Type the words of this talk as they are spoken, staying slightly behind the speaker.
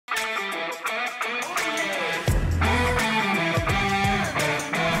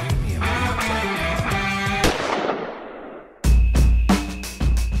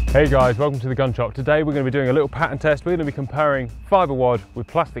Hey guys, welcome to the gun shop. Today we're going to be doing a little pattern test. We're going to be comparing Fibre Wad with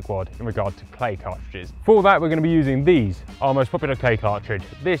plastic wad in regard to clay cartridges. For that we're going to be using these, our most popular clay cartridge.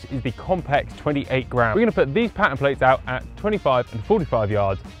 This is the Compex 28 gram. We're going to put these pattern plates out at 25 and 45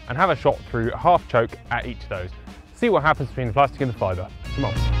 yards and have a shot through half choke at each of those. See what happens between the plastic and the fibre. Come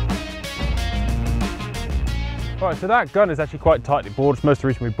on. Right, so that gun is actually quite tightly bored. It's most of the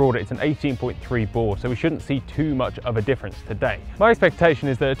reason we brought it. It's an 18.3 bore, so we shouldn't see too much of a difference today. My expectation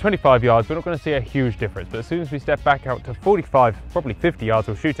is that at 25 yards, we're not going to see a huge difference, but as soon as we step back out to 45, probably 50 yards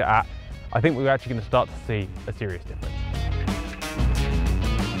we'll shoot it at, I think we're actually going to start to see a serious difference.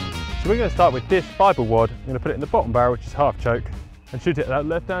 So we're going to start with this Fibre Wad. I'm going to put it in the bottom barrel, which is half choke, and shoot it at that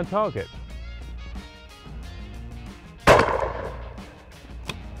left-hand target.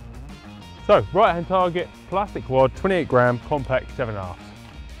 So, right hand target, plastic wad, 28 gram, Compex 7.5.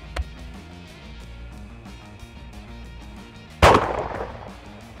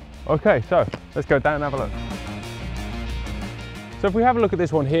 Okay, so let's go down and have a look. So if we have a look at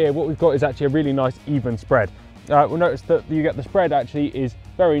this one here, what we've got is actually a really nice even spread. We'll notice that you get the spread actually is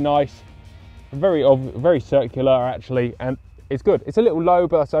very nice, very circular actually, and it's good. It's a little low,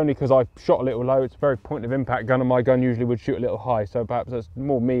 but that's only because I shot a little low. It's a very point of impact gun, and my gun usually would shoot a little high, so perhaps that's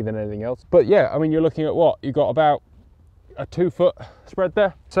more me than anything else. But yeah, I mean, you're looking at what? You've got about a 2 foot spread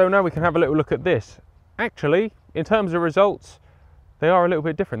there. So now we can have a little look at this. Actually, in terms of results, they are a little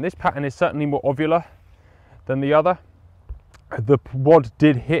bit different. This pattern is certainly more ovular than the other. The wad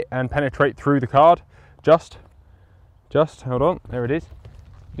did hit and penetrate through the card. Just, hold on, there it is.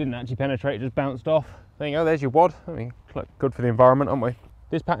 Didn't actually penetrate, just bounced off. There you go, there's your wad. I mean, good for the environment, aren't we?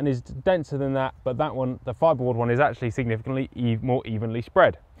 This pattern is denser than that, but that one, the Fibre Wad one, is actually significantly more evenly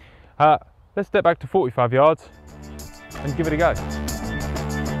spread. Let's step back to 45 yards and give it a go.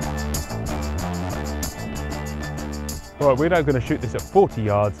 Right, we're now going to shoot this at 40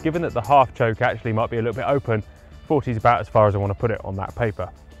 yards. Given that the half choke actually might be a little bit open, 40 is about as far as I want to put it on that paper.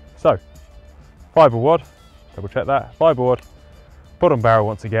 So, Fibre Wad, double check that, Fibre Wad, bottom barrel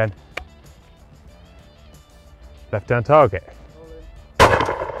once again. Left hand target.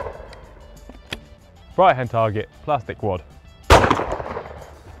 Right hand target, plastic wad.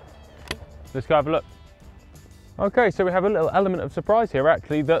 Let's go have a look. Okay, so we have a little element of surprise here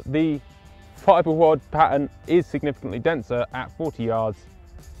actually, that the Fibre Wad pattern is significantly denser at 40 yards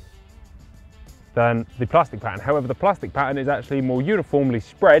than the plastic pattern. However, the plastic pattern is actually more uniformly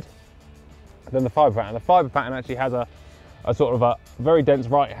spread than the fibre pattern. The fibre pattern actually has a sort of a very dense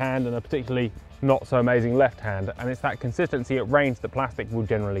right hand and a particularly not so amazing left hand, and it's that consistency at range that plastic will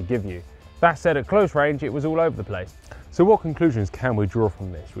generally give you. That said, at close range it was all over the place. So what conclusions can we draw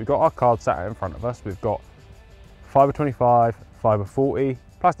from this? We've got our cards sat out in front of us. We've got Fibre 25, Fibre 40,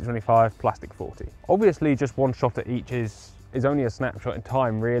 plastic 25, plastic 40. Obviously just one shot at each is only a snapshot in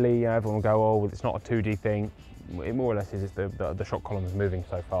time really. Everyone will go, oh, it's not a 2D thing. It more or less is the shot column is moving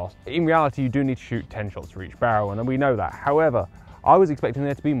so fast. In reality, you do need to shoot 10 shots for each barrel, and we know that. However, I was expecting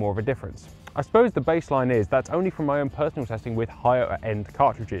there to be more of a difference. I suppose the baseline is that's only from my own personal testing with higher end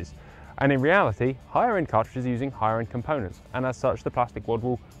cartridges. And in reality, higher end cartridges are using higher end components. And as such, the plastic wad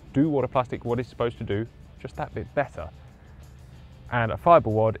will do what a plastic wad is supposed to do, just that bit better. And a Fibre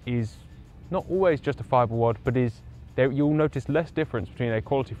Wad is not always just a Fibre Wad, but you'll notice less difference between a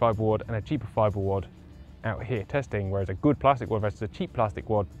quality Fibre Wad and a cheaper Fibre Wad out here testing, whereas a good plastic wad versus a cheap plastic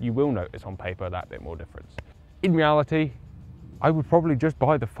wad, you will notice on paper that bit more difference. In reality, I would probably just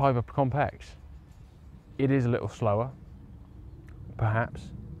buy the Fibre Compex. It is a little slower, perhaps,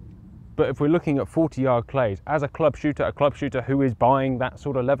 but if we're looking at 40-yard clays, as a club shooter who is buying that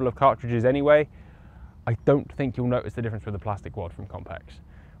sort of level of cartridges anyway, I don't think you'll notice the difference with the plastic wad from Compex,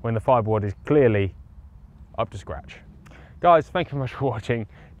 when the Fibre Wad is clearly up to scratch. Guys, thank you very much for watching.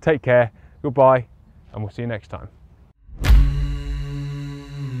 Take care, goodbye, and we'll see you next time.